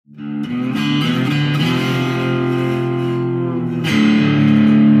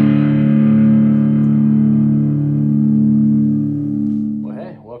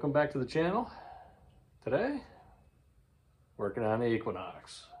back to the channel. Today, working on the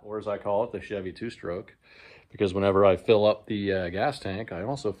Equinox, or as I call it, the Chevy two-stroke, because whenever I fill up the gas tank, I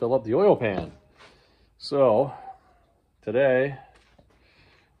also fill up the oil pan. So, today,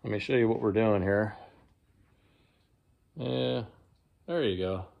 let me show you what we're doing here. Yeah, there you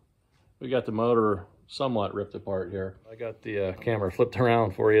go. We got the motor somewhat ripped apart here. I got the camera flipped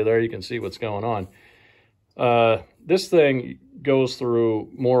around for you there. You can see what's going on. This thing goes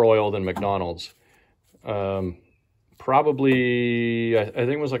through more oil than McDonald's. Probably, I think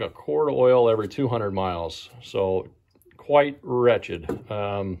it was like a quart of oil every 200 miles. So quite wretched.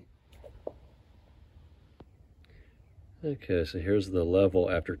 Okay, so here's the level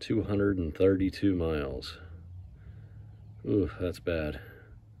after 232 miles. Ooh, that's bad.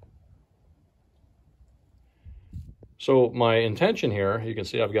 So my intention here, you can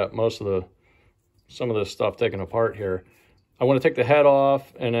see I've got some of this stuff taken apart here. I want to take the head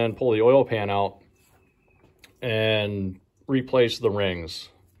off and then pull the oil pan out and replace the rings.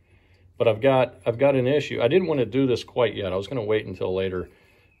 But I've got an issue. I didn't want to do this quite yet. I was going to wait until later,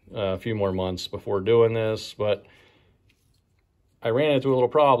 a few more months before doing this, but I ran into a little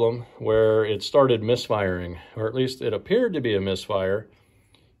problem where it started misfiring, or at least it appeared to be a misfire,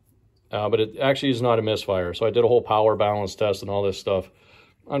 but it actually is not a misfire. So I did a whole power balance test and all this stuff.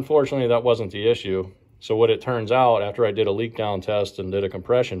 Unfortunately, that wasn't the issue. So what it turns out, after I did a leak down test and did a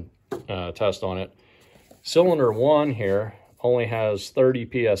compression test on it, cylinder 1 here only has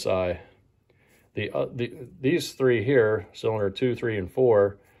 30 psi. These three here, cylinder 2, 3, and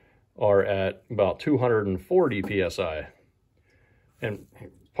 4, are at about 240 psi. And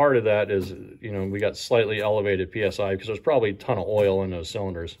part of that is, you know, we got slightly elevated PSI because there's probably a ton of oil in those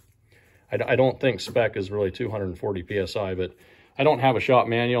cylinders. I don't think spec is really 240 PSI, but I don't have a shop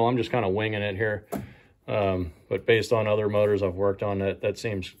manual. I'm just kind of winging it here. But based on other motors I've worked on, that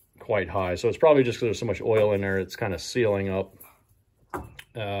seems quite high. So it's probably just because there's so much oil in there, it's kind of sealing up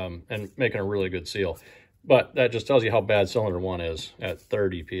and making a really good seal. But that just tells you how bad cylinder 1 is at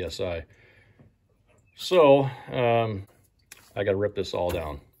 30 PSI. So, I got to rip this all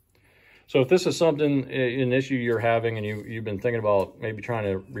down. So if this is something, an issue you're having and you've been thinking about maybe trying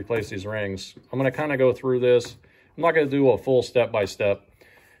to replace these rings, I'm going to kind of go through this. I'm not going to do a full step-by-step,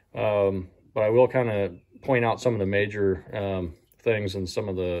 but I will kind of point out some of the major things and some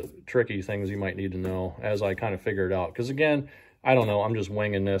of the tricky things you might need to know as I kind of figure it out. Because again, I don't know, I'm just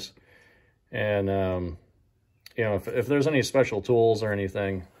winging this. And, you know, if there's any special tools or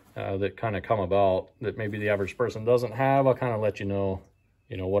anything that kind of come about that maybe the average person doesn't have, I'll kind of let you know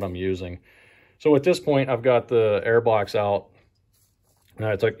what I'm using. So at this point, I've got the air box out, and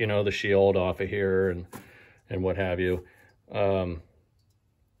I took, the shield off of here and what have you. You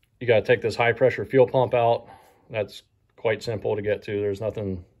got to take this high pressure fuel pump out. That's quite simple to get to. There's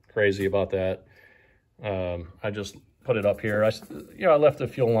nothing crazy about that. I just put it up here. I left the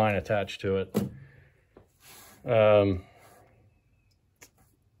fuel line attached to it.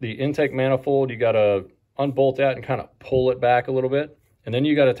 The intake manifold, you got to unbolt that and kind of pull it back a little bit. And then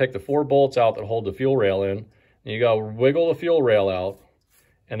you got to take the 4 bolts out that hold the fuel rail in. And you got to wiggle the fuel rail out.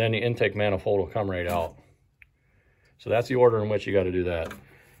 And then the intake manifold will come right out. So that's the order in which you got to do that.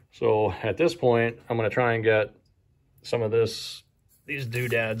 So at this point, I'm going to try and get some of these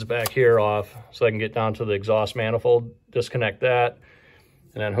doodads back here off so I can get down to the exhaust manifold, disconnect that,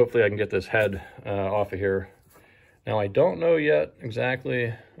 and then hopefully I can get this head off of here. Now, I don't know yet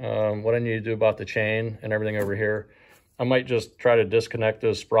exactly what I need to do about the chain and everything over here. I might just try to disconnect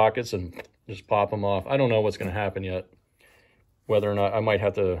those sprockets and just pop them off. I don't know what's going to happen yet. Whether or not I might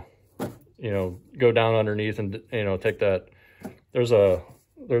have to, go down underneath and, take that. There's a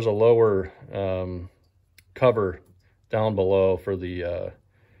lower cover down below for the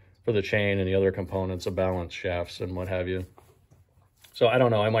chain and the other components of balance shafts and what have you. So I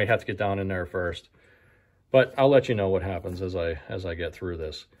don't know. I might have to get down in there first. But I'll let you know what happens as I get through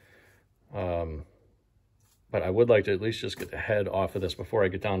this. But I would like to at least just get the head off of this before I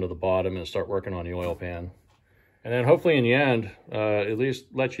get down to the bottom and start working on the oil pan. And then hopefully in the end, at least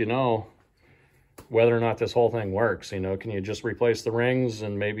let you know whether or not this whole thing works. Can you just replace the rings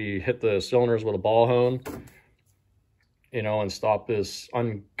and maybe hit the cylinders with a ball hone, and stop this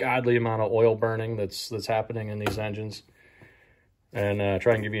ungodly amount of oil burning that's happening in these engines, and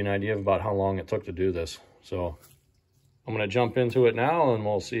try and give you an idea about how long it took to do this. So I'm going to jump into it now, and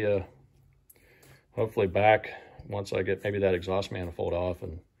we'll see you hopefully back once I get maybe that exhaust manifold off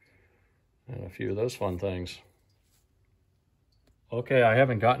and a few of those fun things. Okay, I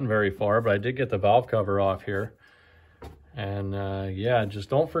haven't gotten very far, but I did get the valve cover off here. And yeah, just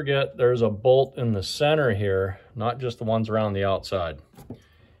don't forget there's a bolt in the center here, not just the ones around the outside.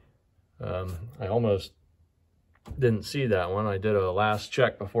 I almost didn't see that one. I did a last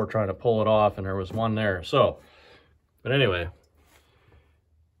check before trying to pull it off, and there was one there. So, but anyway,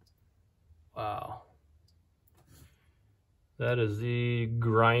 wow. That is the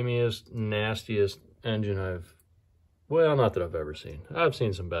grimiest, nastiest engine well, not that I've ever seen. I've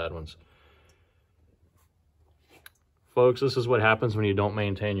seen some bad ones. Folks, this is what happens when you don't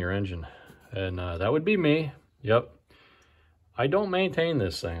maintain your engine. And that would be me. Yep. I don't maintain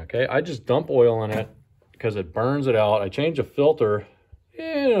this thing, okay? I just dump oil in it because it burns it out. I change a filter,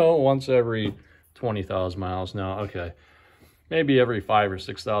 you know, once every 20,000 miles now. Okay. Maybe every 5,000 or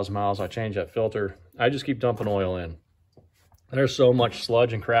 6,000 miles I change that filter. I just keep dumping oil in. There's so much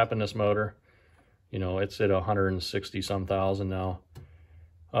sludge and crap in this motor. You know, it's at 160 some thousand now.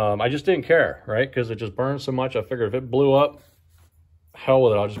 I just didn't care, right? Because it just burns so much. I figured if it blew up, hell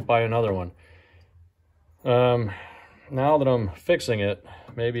with it, I'll just buy another one. Now that I'm fixing it,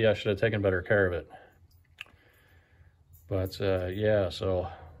 maybe I should have taken better care of it. But yeah, so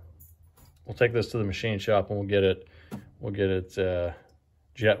we'll take this to the machine shop and we'll get it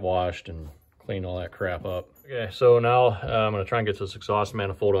jet washed and clean all that crap up. Okay, so now I'm gonna try and get this exhaust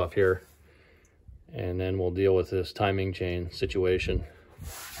manifold off here, and then we'll deal with this timing chain situation.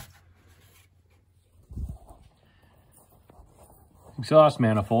 Exhaust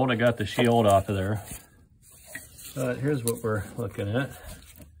manifold, I got the shield off of there. But here's what we're looking at.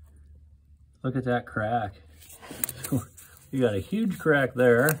 Look at that crack. You got a huge crack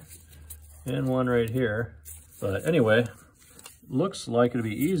there and one right here. But anyway, looks like it'll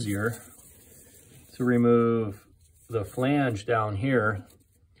be easier to remove the flange down here.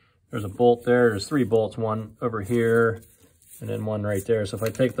 There's a bolt there. There's 3 bolts, one over here and then one right there. So if I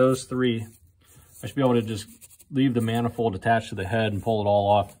take those 3, I should be able to just leave the manifold attached to the head and pull it all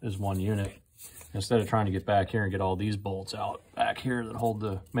off as one unit, instead of trying to get back here and get all these bolts out back here that hold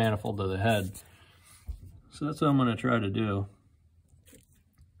the manifold to the head. So that's what I'm gonna try to do.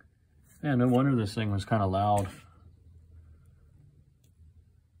 Man, no wonder this thing was kind of loud.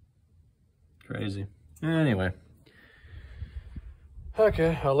 Crazy. Anyway.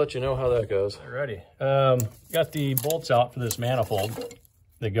 Okay, I'll let you know how that goes. Alrighty. Got the bolts out for this manifold.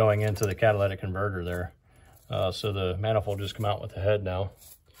 They're going into the catalytic converter there. So the manifold just come out with the head now.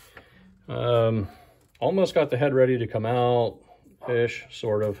 Almost got the head ready to come out-ish,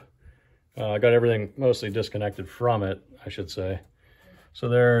 sort of. I got everything mostly disconnected from it, I should say. So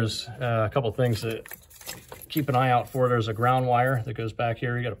there's a couple things to keep an eye out for. There's a ground wire that goes back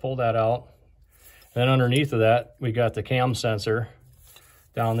here. You got to pull that out. And then underneath of that, we got the cam sensor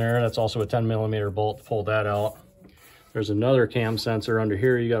down there. That's also a 10mm bolt to pull that out. There's another cam sensor under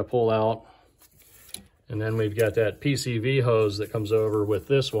here you got to pull out. And then we've got that PCV hose that comes over with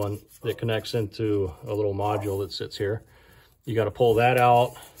this one that connects into a little module that sits here. You got to pull that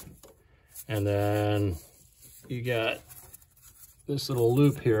out. And then you got this little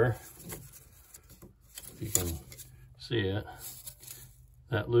loop here, if you can see it.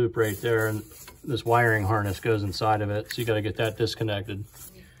 That loop right there, and this wiring harness goes inside of it. So you got to get that disconnected.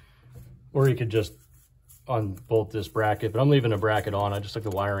 Or you could just unbolt this bracket, but I'm leaving a bracket on. I just took the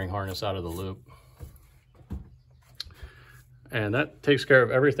wiring harness out of the loop. And that takes care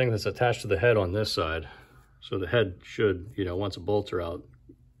of everything that's attached to the head on this side. So the head should, you know, once the bolts are out,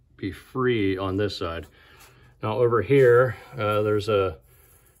 be free on this side. Now over here, there's a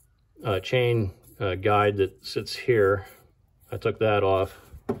chain guide that sits here. I took that off,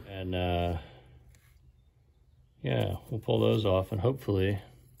 and yeah, we'll pull those off, and hopefully,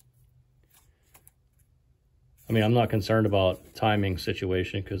 I mean, I'm not concerned about timing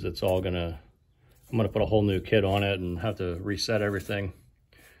situation because it's all I'm gonna put a whole new kit on it and have to reset everything.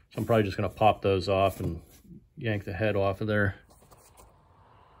 So I'm probably just gonna pop those off and yank the head off of there.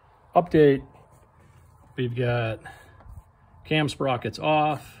 Update, we've got cam sprockets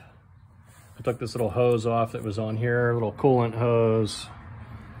off. I took this little hose off that was on here, a little coolant hose.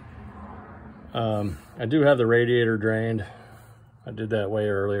 I do have the radiator drained. I did that way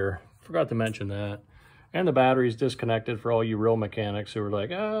earlier. Forgot to mention that. And the battery's disconnected for all you real mechanics who were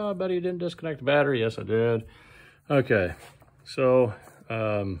like, oh, I bet you didn't disconnect the battery. Yes, I did. Okay, so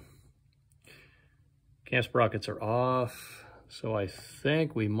cam sprockets are off. So I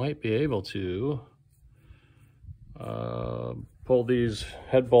think we might be able to pull these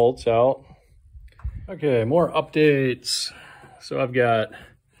head bolts out. Okay, more updates. So I've got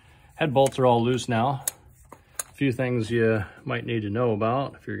head bolts are all loose now. A few things you might need to know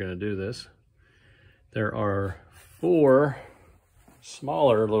about if you're going to do this. There are 4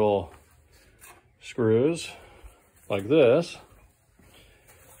 smaller little screws like this.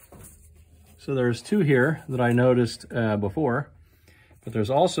 So there's 2 here that I noticed before. But there's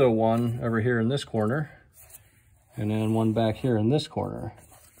also one over here in this corner, and then one back here in this corner.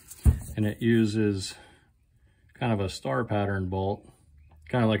 And it uses kind of a star pattern bolt,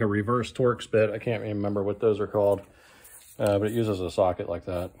 kind of like a reverse Torx bit. I can't remember what those are called, but it uses a socket like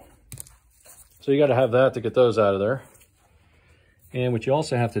that. So you got to have that to get those out of there. And what you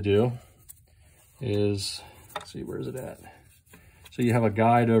also have to do is, let's see, where is it at? So you have a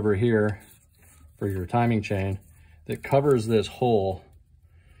guide over here for your timing chain that covers this hole.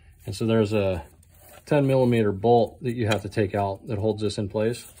 And so there's a 10mm bolt that you have to take out that holds this in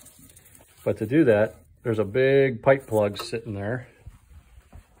place. But to do that, there's a big pipe plug sitting there.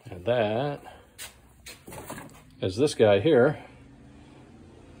 And that is this guy here.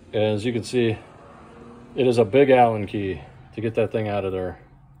 And as you can see, it is a big Allen key to get that thing out of there.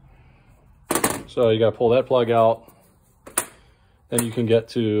 So you got to pull that plug out. Then you can get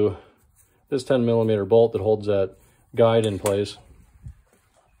to this 10mm bolt that holds that guide in place.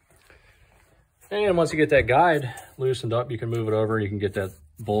 And once you get that guide loosened up, you can move it over. You can get that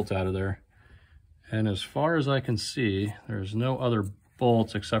bolt out of there. And as far as I can see, there's no other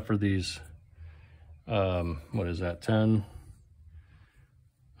bolts except for these, what is that, 10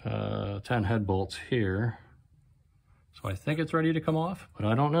 head bolts here. So I think it's ready to come off, but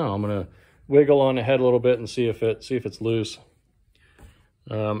I don't know. I'm gonna wiggle on the head a little bit and see if it's loose.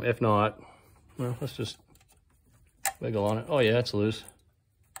 If not, well, let's just wiggle on it. Oh yeah, it's loose.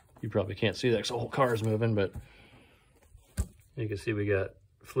 You probably can't see that because the whole car is moving, but you can see we got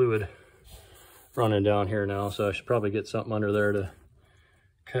fluid running down here now, so I should probably get something under there to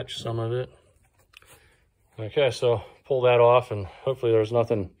catch some of it. Okay, so pull that off, and hopefully there's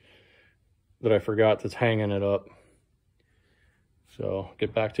nothing that I forgot that's hanging it up. So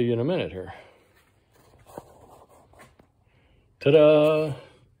get back to you in a minute here. Ta-da!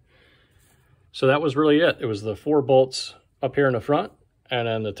 So that was really it. It was the 4 bolts up here in the front, and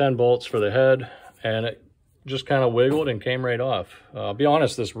then the 10 bolts for the head, and it just kind of wiggled and came right off. I'll be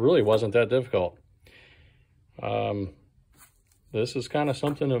honest, this really wasn't that difficult. This is kind of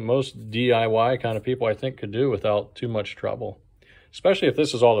something that most DIY kind of people, I think, could do without too much trouble. Especially if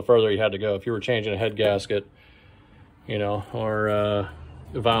this is all the further you had to go. If you were changing a head gasket, you know, or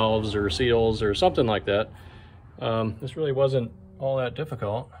valves or seals or something like that. This really wasn't all that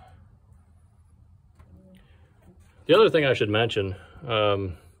difficult. The other thing I should mention,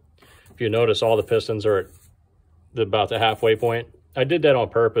 if you notice, all the pistons are at about the halfway point. I did that on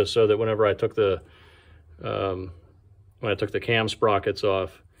purpose so that whenever I took the cam sprockets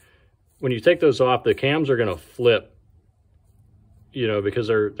off, when you take those off, the cams are going to flip, you know, because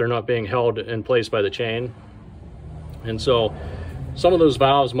they're not being held in place by the chain. And so some of those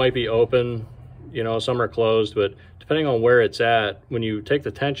valves might be open, you know, some are closed, but depending on where it's at, when you take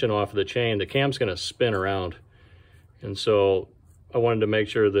the tension off of the chain, the cam's going to spin around. And so I wanted to make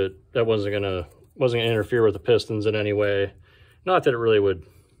sure that that wasn't going to interfere with the pistons in any way. Not that it really would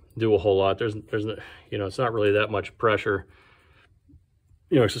do a whole lot. There's you know, it's not really that much pressure.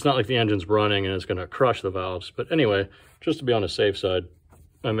 You know, it's not like the engine's running and it's going to crush the valves. But anyway, just to be on the safe side,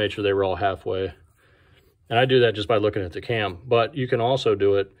 I made sure they were all halfway. And I do that just by looking at the cam. But you can also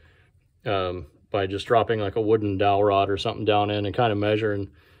do it by just dropping like a wooden dowel rod or something down in and kind of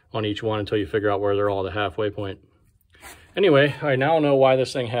measuring on each one until you figure out where they're all the halfway point. Anyway, I now know why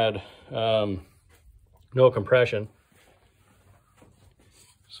this thing had no compression.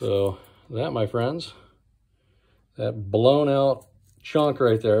 So that, my friends, that blown out chunk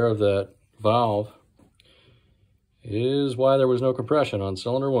right there of that valve is why there was no compression on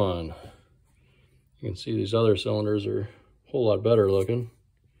cylinder 1. You can see these other cylinders are a whole lot better looking.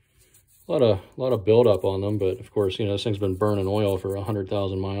 A lot of buildup on them, but of course, you know, this thing's been burning oil for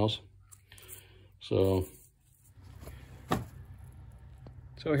 100,000 miles. So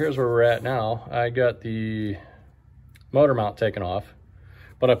here's where we're at now. I got the motor mount taken off,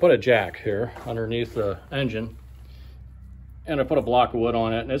 but I put a jack here underneath the engine, and I put a block of wood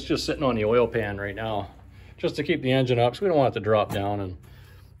on it, and it's just sitting on the oil pan right now, just to keep the engine up, so we don't want it to drop down and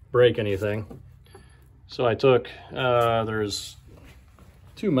break anything. So I took, there's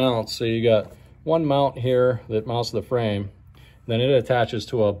 2 mounts. So you got one mount here that mounts the frame, then it attaches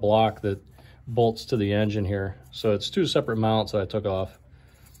to a block that bolts to the engine here. So it's 2 separate mounts that I took off.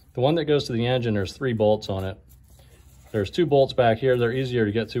 The one that goes to the engine, there's 3 bolts on it. There's 2 bolts back here. They're easier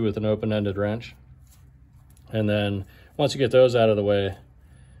to get to with an open-ended wrench. And then once you get those out of the way,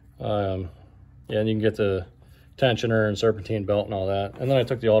 yeah, and you can get the tensioner and serpentine belt and all that. And then I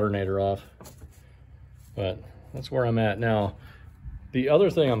took the alternator off. But that's where I'm at now. The other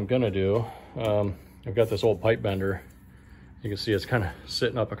thing I'm gonna do, I've got this old pipe bender. You can see it's kind of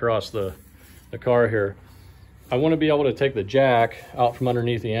sitting up across the car here. I want to be able to take the jack out from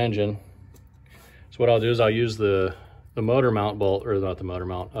underneath the engine. So what I'll do is I'll use the motor mount bolt, or not the motor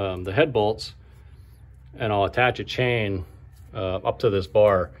mount, the head bolts, and I'll attach a chain up to this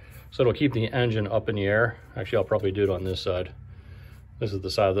bar. So it'll keep the engine up in the air. Actually, I'll probably do it on this side. This is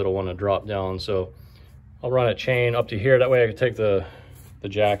the side that'll want to drop down. So I'll run a chain up to here. That way I can take the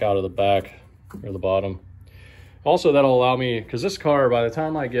jack out of the back or the bottom. Also, that'll allow me, because this car, by the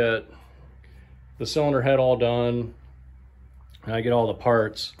time I get the cylinder head all done and I get all the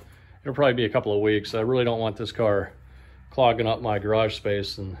parts, it'll probably be a couple of weeks. I really don't want this car clogging up my garage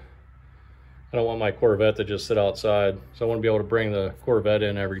space, and I don't want my Corvette to just sit outside. So I want to be able to bring the Corvette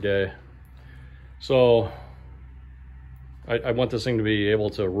in every day. So I want this thing to be able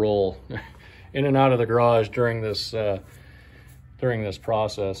to roll in and out of the garage during this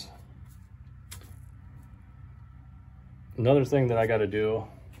process. Another thing that I got to do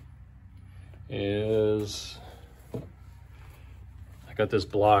is I got this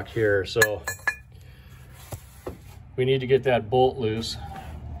block here, so we need to get that bolt loose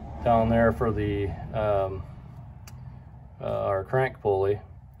down there for the our crank pulley.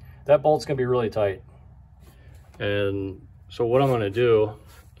 That bolt's gonna be really tight, and so what I'm gonna do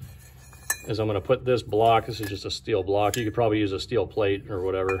is I'm gonna put this block, this is just a steel block, you could probably use a steel plate or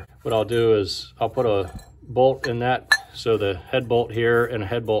whatever. What I'll do is I'll put a bolt in that, so the head bolt here and a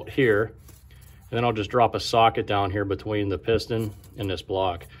head bolt here, and then I'll just drop a socket down here between the piston and this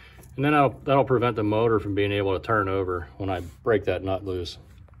block, and then that'll prevent the motor from being able to turn over when I break that nut loose.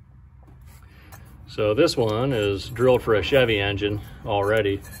 So this one is drilled for a Chevy engine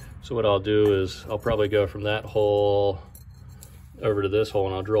already, so what I'll do is I'll probably go from that hole over to this hole,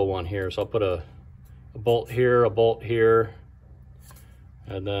 and I'll drill one here. So I'll put a bolt here, a bolt here,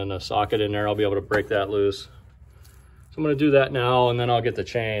 and then a socket in there. I'll be able to break that loose. So I'm going to do that now, and then I'll get the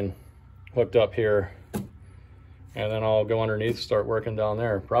chain hooked up here, and then I'll go underneath, start working down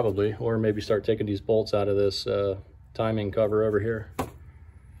there probably, or maybe start taking these bolts out of this timing cover over here.